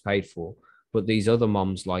NHS and it's paid for. But these other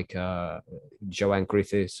moms like Joanne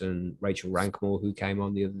Griffiths and Rachel Rankmore, who came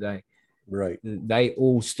on the other day, right? They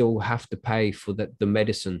all still have to pay for the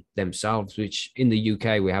medicine themselves, which in the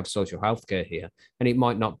UK, we have social healthcare here. And it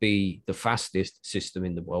might not be the fastest system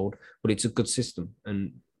in the world, but it's a good system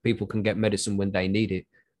and people can get medicine when they need it.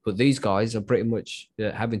 But these guys are pretty much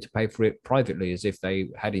having to pay for it privately as if they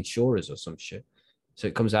had insurers or some shit. So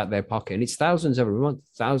it comes out their pocket and it's thousands every month,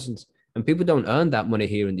 thousands. And people don't earn that money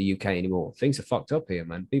here in the UK anymore. Things are fucked up here,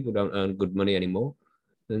 man. People don't earn good money anymore.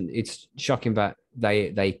 And it's shocking that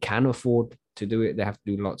they can afford to do it. They have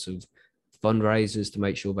to do lots of fundraisers to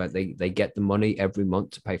make sure that they get the money every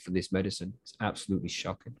month to pay for this medicine. It's absolutely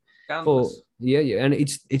shocking. And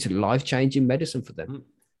it's life-changing medicine for them.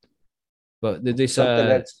 But this something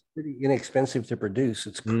that's pretty inexpensive to produce.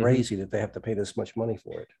 It's crazy that they have to pay this much money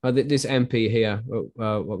for it. This MP here,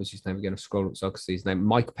 what was his name again? I scroll up so I can see his name.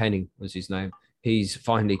 Mike Penning was his name. He's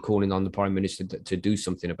finally calling on the Prime Minister to do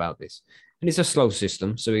something about this. And it's a slow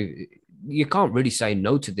system, so you can't really say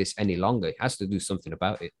no to this any longer. It has to do something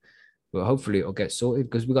about it. But hopefully it'll get sorted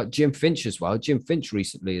because we got Jim Finch as well. Jim Finch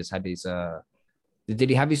recently has had his did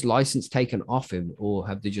he have his license taken off him, or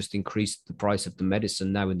have they just increased the price of the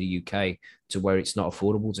medicine now in the UK to where it's not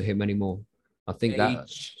affordable to him anymore? I think that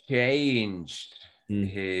changed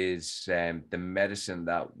his the medicine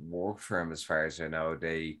that worked for him. As far as I know,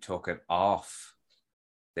 they took it off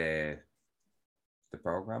the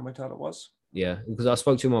program. I thought it was. Yeah, because I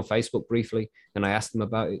spoke to him on Facebook briefly, and I asked him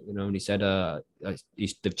about it. And he said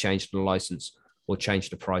they've changed the license or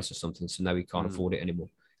changed the price or something, so now he can't afford it anymore.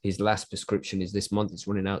 His last prescription is this month. It's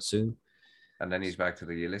running out soon. And then he's back to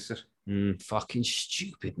the illicit. Fucking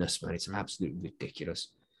stupidness, man. It's absolutely ridiculous.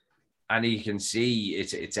 And you can see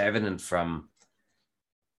it's evident from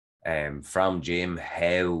Jim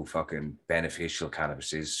how fucking beneficial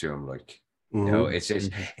cannabis is to him. Like,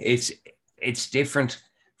 it's different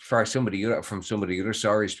for somebody from some of the other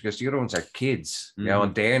stories because the other ones are kids,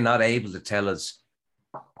 and they're not able to tell us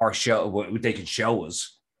or show what they can show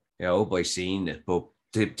us, by seeing it. But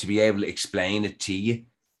to be able to explain it to you,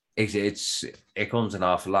 it comes an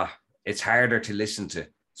awful lot. It's harder to listen to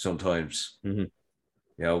sometimes,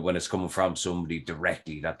 when it's coming from somebody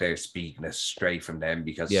directly that they're speaking it straight from them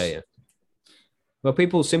because well,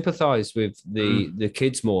 people sympathize with the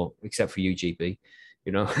kids more, except for UGB.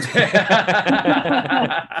 you know.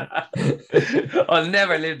 I'll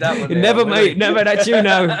never live that one. Never, mate. Never. That's you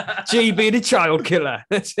now. GB, the child killer.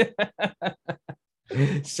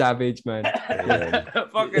 Savage, man.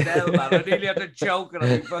 Fucking hell, man. I nearly had to choke and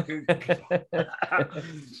I fucking.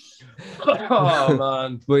 Oh,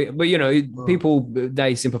 man. But you know, people,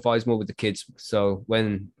 they sympathize more with the kids. So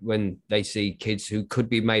when they see kids who could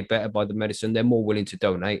be made better by the medicine, they're more willing to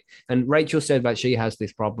donate. And Rachel said that she has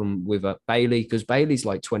this problem with Bailey, because Bailey's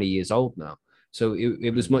like 20 years old now. So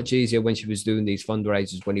it was much easier when she was doing these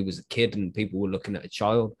fundraisers when he was a kid and people were looking at a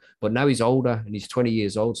child. But now he's older and he's 20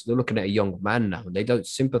 years old. So they're looking at a young man now. And they don't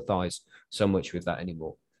sympathize so much with that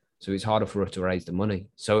anymore. So it's harder for her to raise the money.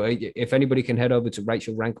 So if anybody can head over to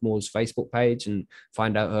Rachel Rankmore's Facebook page and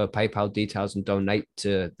find out her PayPal details and donate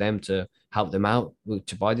to them to help them out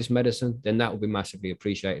to buy this medicine, then that would be massively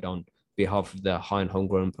appreciated on behalf of the High and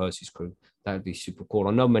Homegrown Percy's crew. That would be super cool.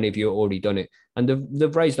 I know many of you have already done it, and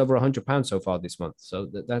they've raised over £100 so far this month. So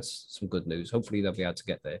that's some good news. Hopefully they'll be able to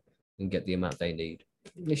get there and get the amount they need.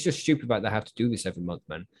 It's just stupid that they have to do this every month,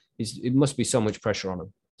 man. It must be so much pressure on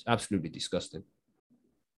them. It's absolutely disgusting.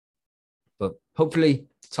 But hopefully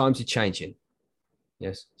times are changing.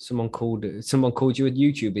 Yes, someone called you a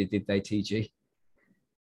YouTuber, did they, TG?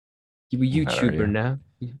 You a YouTuber now?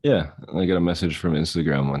 Yeah, I got a message from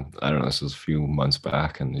Instagram when, I don't know, this was a few months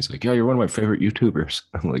back, and he's like, "Yeah, you're one of my favorite YouTubers."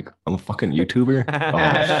 I'm like, "I'm a fucking YouTuber?" Oh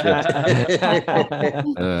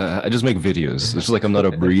shit! I just make videos. It's like I'm not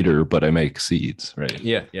a breeder, but I make seeds, right?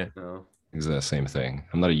 Yeah. No. It's the same thing.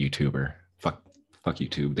 I'm not a YouTuber. Fuck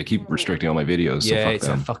YouTube. They keep restricting all my videos. So Yeah, fuck it's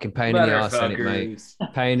them. a fucking pain in the ass, isn't it, mate?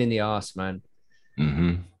 Pain in the ass, man.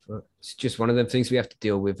 Mm-hmm. But it's just one of them things we have to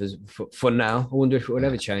deal with for now. I wonder if it will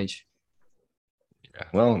ever change. Yeah.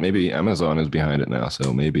 Well, maybe Amazon is behind it now,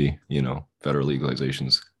 so maybe, federal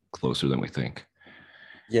legalization's closer than we think.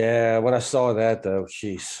 Yeah, when I saw that though,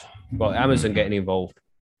 jeez. Well, Amazon getting involved.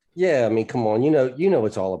 Yeah, I mean, come on, you know,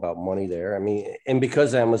 it's all about money there. I mean, and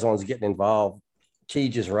because Amazon's getting involved,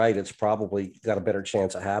 Tej is right. It's probably got a better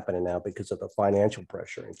chance of happening now because of the financial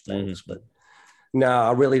pressure and things. But no,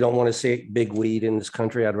 I really don't want to see big weed in this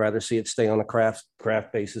country. I'd rather see it stay on a craft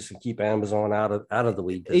basis and keep Amazon out of the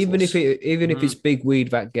weed business. Even if it's big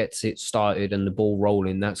weed that gets it started and the ball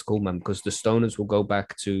rolling, that's cool, man. Because the stoners will go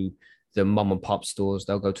back to the mom and pop stores.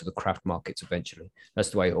 They'll go to the craft markets eventually.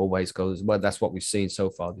 That's the way it always goes. Well, that's what we've seen so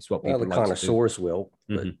far. This is what people the like to do. connoisseurs will.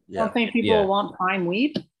 But I don't think people will want prime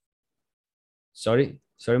weed. Sorry,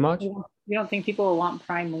 Marge? You don't think people will want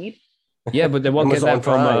prime weed? Yeah, but they won't get that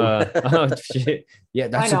from. Oh shit! Yeah,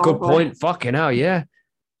 that's a good point. Fucking hell, yeah.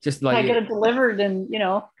 Just like I get it delivered, and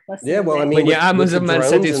less yeah. Well, I mean, when your Amazon man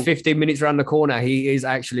said it's and 15 minutes around the corner, he is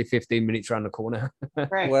actually 15 minutes around the corner.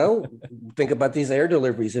 right. Well, think about these air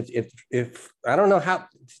deliveries. If I don't know how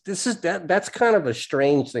this is that's kind of a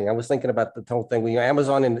strange thing. I was thinking about the whole thing.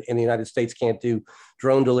 Amazon in the United States can't do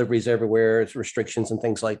drone deliveries everywhere. It's restrictions and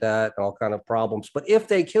things like that, and all kind of problems. But if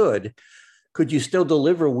they could you still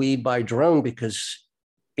deliver weed by drone because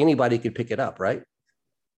anybody could pick it up, right?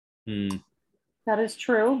 That is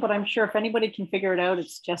true, but I'm sure if anybody can figure it out,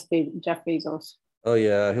 it's Jeff Bezos. Oh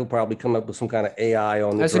yeah, he'll probably come up with some kind of AI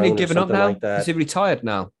on the Hasn't drone he given or up something now? like that. Is he retired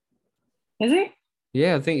now? Is he?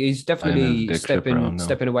 Yeah, I think he's definitely Dick Chipper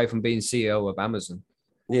stepping away from being CEO of Amazon.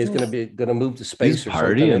 Yeah, he's gonna move to space. He's or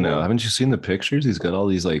partying something. now. Haven't you seen the pictures? He's got all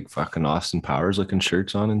these like fucking Austin Powers looking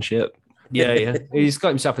shirts on and shit. Yeah. He's got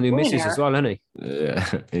himself a new missus as well, hasn't he?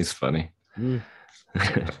 Yeah, he's funny.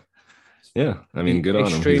 Yeah, I mean, good on him.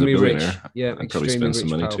 He's a Extremely rich. billionaire. Yeah, I'd probably spend some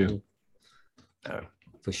money too.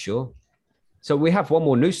 For sure. So we have one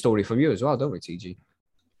more news story from you as well, don't we, TG?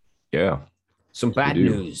 Yeah. Some bad do.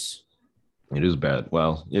 news. It is bad.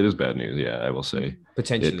 Well, it is bad news. Yeah, I will say.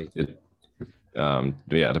 Potentially. It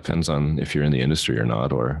depends on if you're in the industry or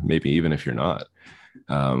not, or maybe even if you're not.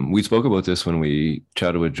 We spoke about this when we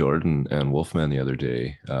chatted with Jordan and Wolfman the other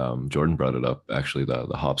day. Jordan brought it up, actually, the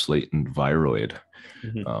hops latent viroid,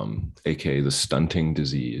 aka the stunting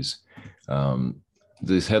disease.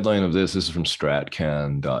 This headline of this is from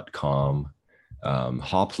stratcan.com.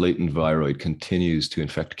 Hop latent viroid continues to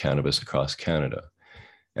infect cannabis across Canada.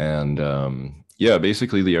 And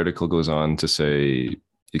basically the article goes on to say,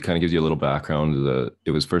 it kind of gives you a little background.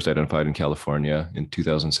 It was first identified in California in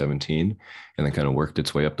 2017 and then kind of worked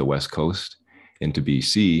its way up the West Coast into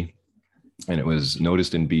BC. And it was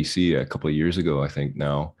noticed in BC a couple of years ago, I think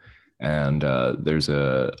now. And there's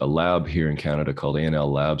a lab here in Canada called A&L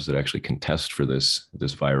Labs that actually can test for this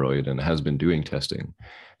viroid and has been doing testing.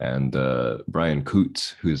 And Brian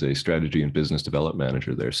Coots, who's a strategy and business development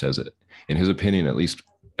manager there, says it. In his opinion, at least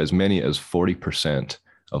as many as 40%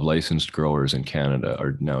 of licensed growers in Canada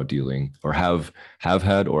are now dealing or have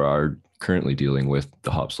had or are currently dealing with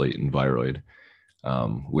the hop slate and viroid,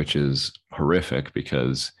 which is horrific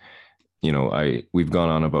because, you know, we've gone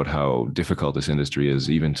on about how difficult this industry is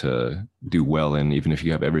even to do well in, even if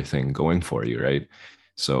you have everything going for you, right?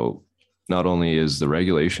 So not only is the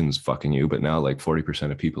regulations fucking you, but now like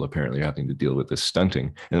 40% of people apparently are having to deal with this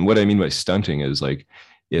stunting. And what I mean by stunting is like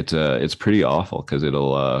it's pretty awful because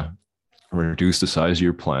it'll reduce the size of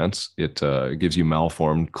your plants. It gives you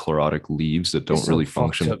malformed chlorotic leaves that don't It's really some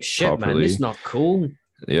function fucked up shit, properly. man. It's not cool.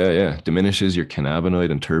 Yeah. Diminishes your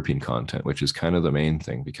cannabinoid and terpene content, which is kind of the main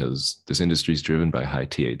thing because this industry is driven by high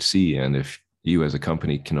THC. And if you as a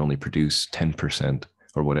company can only produce 10%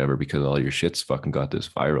 or whatever because all your shit's fucking got this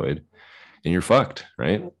viroid, and you're fucked,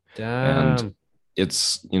 right? Damn. And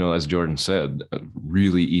it's, you know, as Jordan said,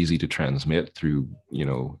 really easy to transmit through, you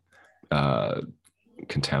know,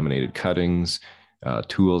 contaminated cuttings,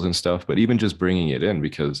 tools and stuff, but even just bringing it in,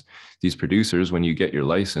 because these producers, when you get your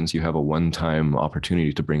license, you have a one-time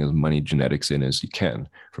opportunity to bring as many genetics in as you can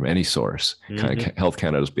from any source. Kind of Health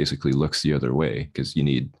Canada basically looks the other way because you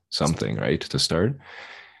need something, right, to start.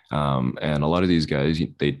 And a lot of these guys,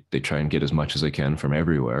 they try and get as much as they can from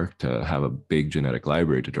everywhere to have a big genetic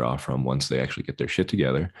library to draw from once they actually get their shit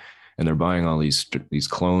together. And they're buying all these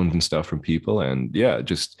clones and stuff from people. And yeah,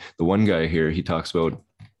 just the one guy here, he talks about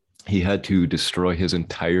he had to destroy his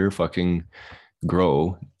entire fucking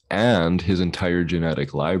grow and his entire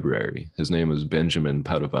genetic library. His name is Benjamin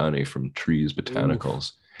Padovani from Trees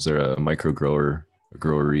Botanicals. They're a micro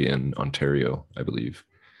growery in Ontario, I believe.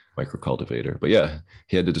 Micro cultivator. But yeah,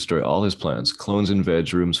 he had to destroy all his plants, clones in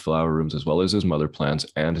veg rooms, flower rooms, as well as his mother plants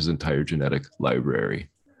and his entire genetic library.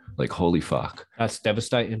 Like, holy fuck. That's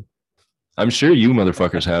devastating. I'm sure you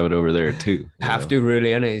motherfuckers have it over there too. Have to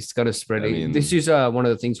really, and it's got to spread. I mean, this is one of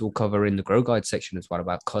the things we'll cover in the Grow Guide section as well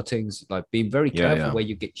about cuttings. Like, being very careful where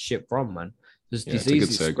you get shit from, man. There's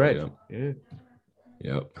diseases spread. Yeah.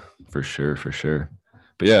 Yep. For sure.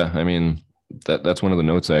 But yeah, I mean, that's one of the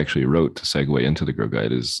notes I actually wrote to segue into the Grow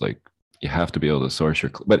Guide is like, you have to be able to source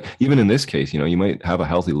your, but even in this case, you know, you might have a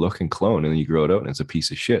healthy looking clone and then you grow it out and it's a piece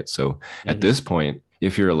of shit. So at this point,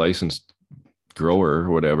 if you're a licensed grower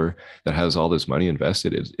or whatever that has all this money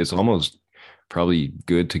invested, it's almost probably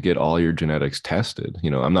good to get all your genetics tested.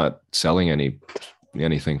 You know, I'm not selling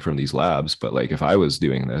anything from these labs, but like if I was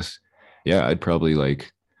doing this, yeah, I'd probably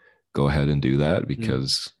like go ahead and do that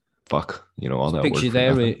because fuck, you know, all that picture work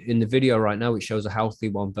there in the video right now, it shows a healthy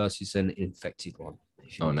one versus an infected one.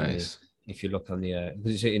 Oh, nice. If you look on the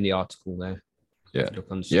is it in the article there? Yeah.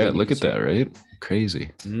 Look at that, right?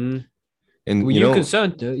 Crazy. And were you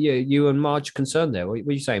concerned? You and Marge concerned there. What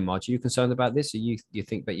are you saying, Marge? Are you concerned about this? Or you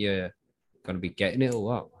think that you're going to be getting it or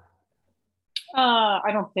what?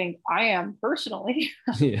 I don't think I am personally.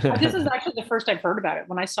 This is actually the first I've heard about it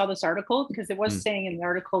when I saw this article, because it was saying in the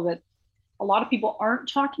article that a lot of people aren't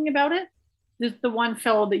talking about it. The one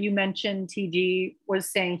fellow that you mentioned, TG,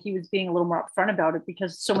 was saying he was being a little more upfront about it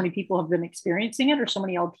because so many people have been experiencing it, or so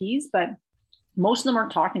many LPs, but most of them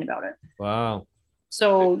aren't talking about it. Wow.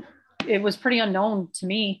 So it was pretty unknown to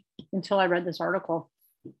me until I read this article.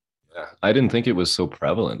 Yeah, I didn't think it was so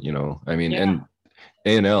prevalent, you know. I mean, and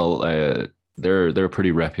A&L, they're a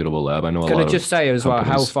pretty reputable lab. I know a lot of. Can I just say as well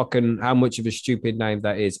companies. how much of a stupid name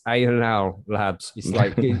that is? A&L Labs. It's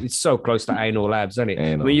like it's so close to Anal Labs, isn't it?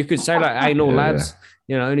 A&L. I mean, you could say like Anal Labs.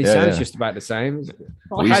 You know, and it sounds just about the same.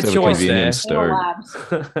 Well, we used to have a convenience store.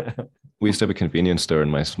 We used to have a convenience store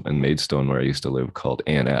in Maidstone where I used to live called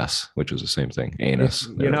A&S, which was the same thing. A&S.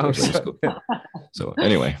 You know. So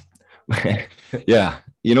anyway, yeah,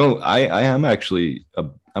 you know, I am actually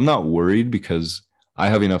I'm not worried because I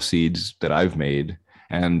have enough seeds that I've made,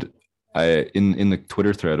 and in the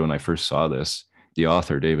Twitter thread when I first saw this, the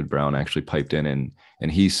author David Brown actually piped in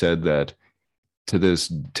and he said that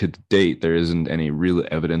to date there isn't any real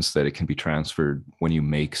evidence that it can be transferred when you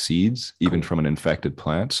make seeds, even from an infected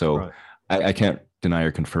plant. So I can't deny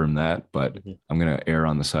or confirm that, but I'm going to err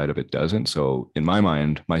on the side of it doesn't. So in my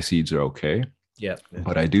mind, my seeds are okay. Yeah.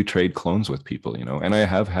 But I do trade clones with people, you know, and I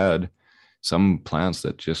have had some plants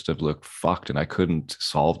that just have looked fucked and I couldn't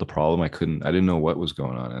solve the problem. I didn't know what was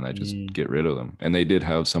going on and I just get rid of them. And they did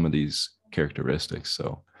have some of these characteristics.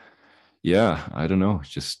 So yeah, I don't know.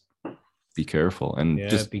 Just be careful and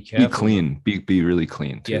just be clean, be really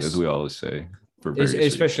clean too, as we always say.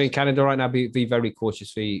 Especially in Canada right now, be very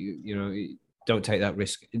cautious. You know, don't take that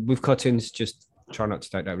risk with cuttings. Just try not to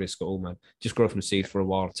take that risk at all, man. Just grow from seed for a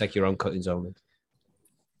while. Take your own cuttings only.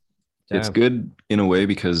 It's good in a way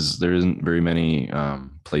because there isn't very many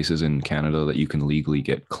places in Canada that you can legally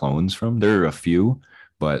get clones from. There are a few,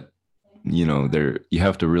 but you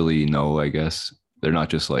have to really know, I guess. They're not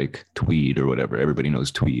just like Tweed or whatever. Everybody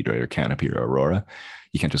knows Tweed, right? Or Canopy or Aurora.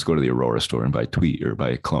 You can't just go to the Aurora store and buy Tweed or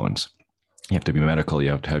buy clones. You have to be medical.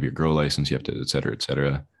 You have to have your grow license. You have to, et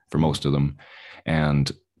cetera, for most of them.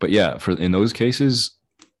 But yeah, in those cases,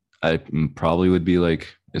 I probably would be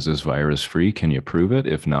like, is this virus free? Can you prove it?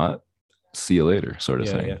 If not, see you later, sort of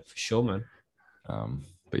thing. Yeah, for sure, man.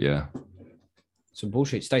 But yeah. Some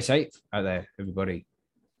bullshit. Stay safe out there, everybody.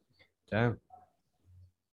 Damn.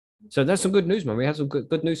 So that's some good news, man. We had some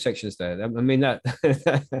good news sections there. I mean, that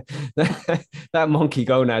that monkey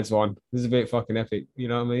gonads one is a bit fucking epic. You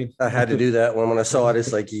know what I mean? I had to do that one when I saw it.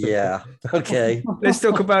 It's like, yeah, okay. Let's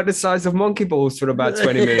talk about the size of monkey balls for about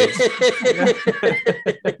 20 minutes.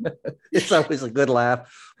 It's always a good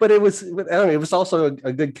laugh, but it was also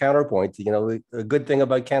a good counterpoint. A good thing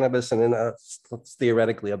about cannabis, and then it's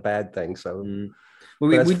theoretically a bad thing. So.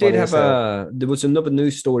 Well, we did have there was another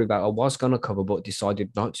news story that I was going to cover, but decided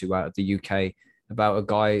not to, out of the UK, about a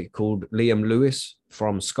guy called Liam Lewis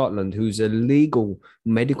from Scotland, who's a legal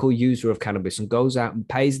medical user of cannabis and goes out and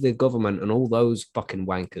pays the government and all those fucking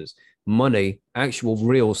wankers money, actual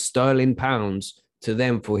real sterling pounds to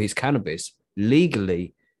them for his cannabis,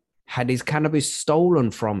 legally had his cannabis stolen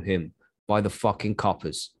from him by the fucking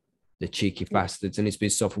coppers, the cheeky bastards. And he's been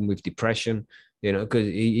suffering with depression, because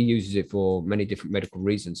he uses it for many different medical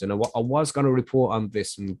reasons. And I was going to report on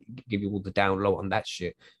this and give you all the down low on that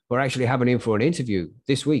shit. We're actually having him for an interview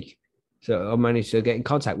this week. So I managed to get in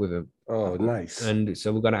contact with him. Oh, nice. And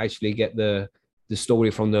so we're going to actually get the story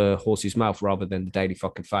from the horse's mouth rather than the Daily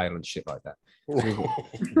fucking Fail and shit like that.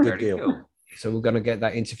 Good deal. So we're going to get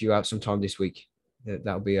that interview out sometime this week.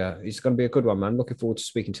 That'll be it's going to be a good one, man. Looking forward to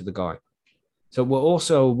speaking to the guy. So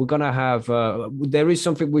we're going to have, there is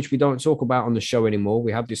something which we don't talk about on the show anymore.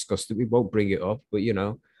 We have discussed it. We won't bring it up, but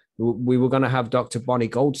we were going to have Dr. Bonnie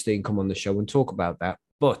Goldstein come on the show and talk about that,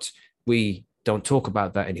 but we don't talk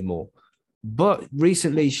about that anymore. But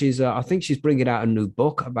recently I think she's bringing out a new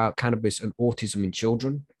book about cannabis and autism in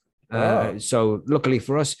children. So luckily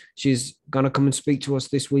for us, she's going to come and speak to us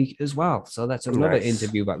this week as well. So that's another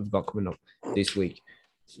interview that we've got coming up this week.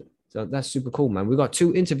 So that's super cool, man. We've got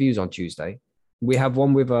 2 interviews on Tuesday. We have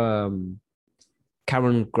one with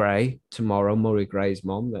Karen Gray tomorrow, Murray Gray's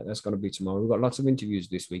mom. That's going to be tomorrow. We've got lots of interviews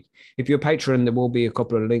this week. If you're a patron, there will be a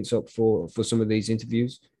couple of links up for some of these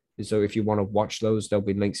interviews. And so if you want to watch those, there'll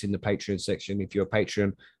be links in the Patreon section. If you're a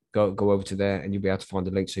patron, go over to there and you'll be able to find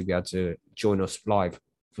the link so you'll be able to join us live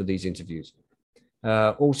for these interviews.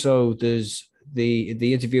 Also, there's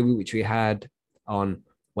the interview which we had on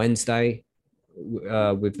Wednesday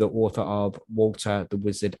with the author of Walter, the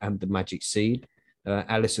Wizard and the Magic Seed.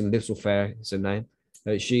 Alison Littlefair is her name.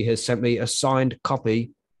 She has sent me a signed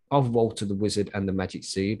copy of Walter, the Wizard and the Magic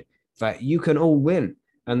Seed that you can all win.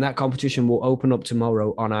 And that competition will open up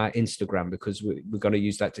tomorrow on our Instagram, because we're going to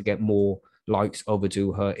use that to get more likes over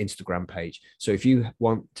to her Instagram page. So if you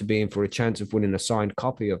want to be in for a chance of winning a signed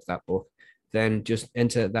copy of that book, then just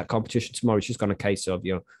enter that competition tomorrow. It's just going to case of,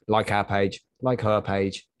 like our page, like her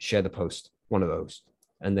page, share the post, one of those,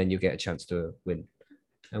 and then you get a chance to win.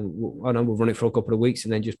 And we'll run it for a couple of weeks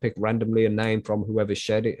and then just pick randomly a name from whoever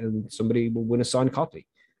shared it, and somebody will win a signed copy.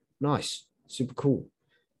 Nice. Super cool.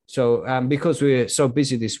 So because we're so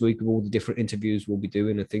busy this week with all the different interviews we'll be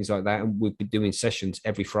doing and things like that, and we'll be doing sessions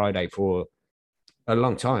every Friday for a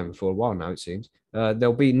long time, for a while now, it seems.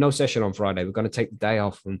 There'll be no session on Friday. We're going to take the day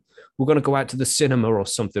off and we're going to go out to the cinema or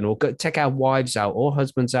something, or take our wives out or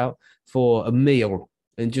husbands out for a meal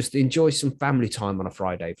and just enjoy some family time on a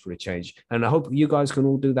Friday for a change. And I hope you guys can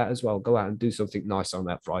all do that as well. Go out and do something nice on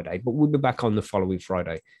that Friday. But we'll be back on the following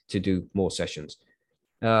Friday to do more sessions.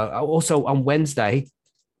 Also on Wednesday,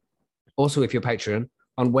 also if you're Patreon,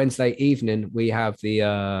 on Wednesday evening, we have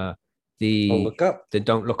the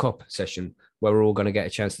Don't Look Up session, where we're all going to get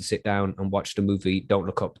a chance to sit down and watch the movie Don't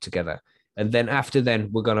Look Up together. And then after then,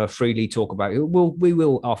 we're going to freely talk about it. We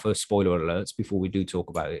will offer spoiler alerts before we do talk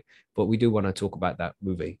about it, but we do want to talk about that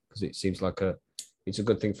movie because it seems like it's a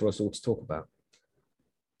good thing for us all to talk about.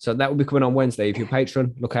 So that will be coming on Wednesday. If you're a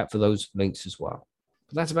patron, look out for those links as well.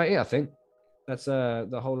 But that's about it, I think. That's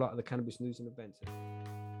the whole lot of the cannabis news and events.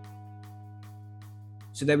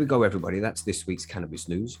 So there we go, everybody. That's this week's cannabis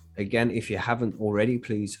news. Again, if you haven't already,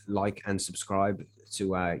 please like and subscribe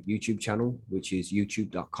to our YouTube channel, which is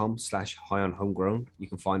youtube.com/high-on-homegrown. You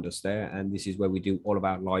can find us there. And this is where we do all of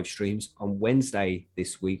our live streams. On Wednesday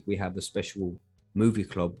this week, we have a special movie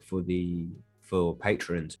club for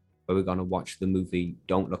patrons, where we're going to watch the movie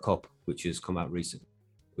Don't Look Up, which has come out recently,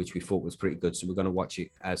 which we thought was pretty good. So we're going to watch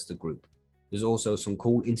it as the group. There's also some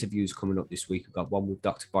cool interviews coming up this week. We've got one with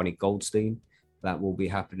Dr. Bonnie Goldstein, That will be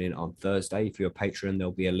happening on Thursday. If you're a patron,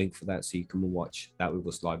 there'll be a link for that, so you come and watch that with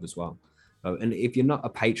us live as well. And if you're not a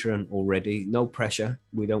patron already, no pressure.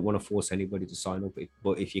 We don't want to force anybody to sign up.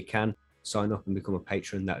 But if you can sign up and become a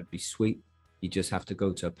patron, that would be sweet. You just have to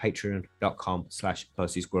go to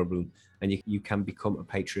patreon.com/Percy's Grow Room, and you can become a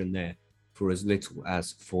patron there for as little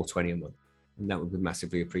as $4.20 a month. And that would be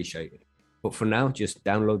massively appreciated. But for now, just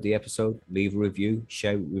download the episode, leave a review,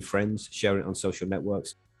 share it with friends, share it on social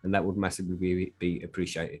networks, and that would massively be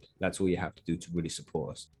appreciated. That's all you have to do to really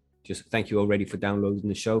support us. Just thank you already for downloading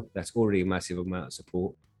the show. That's already a massive amount of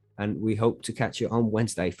support. And we hope to catch you on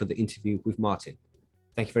Wednesday for the interview with Martin.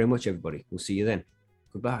 Thank you very much, everybody. We'll see you then.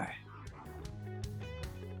 Goodbye.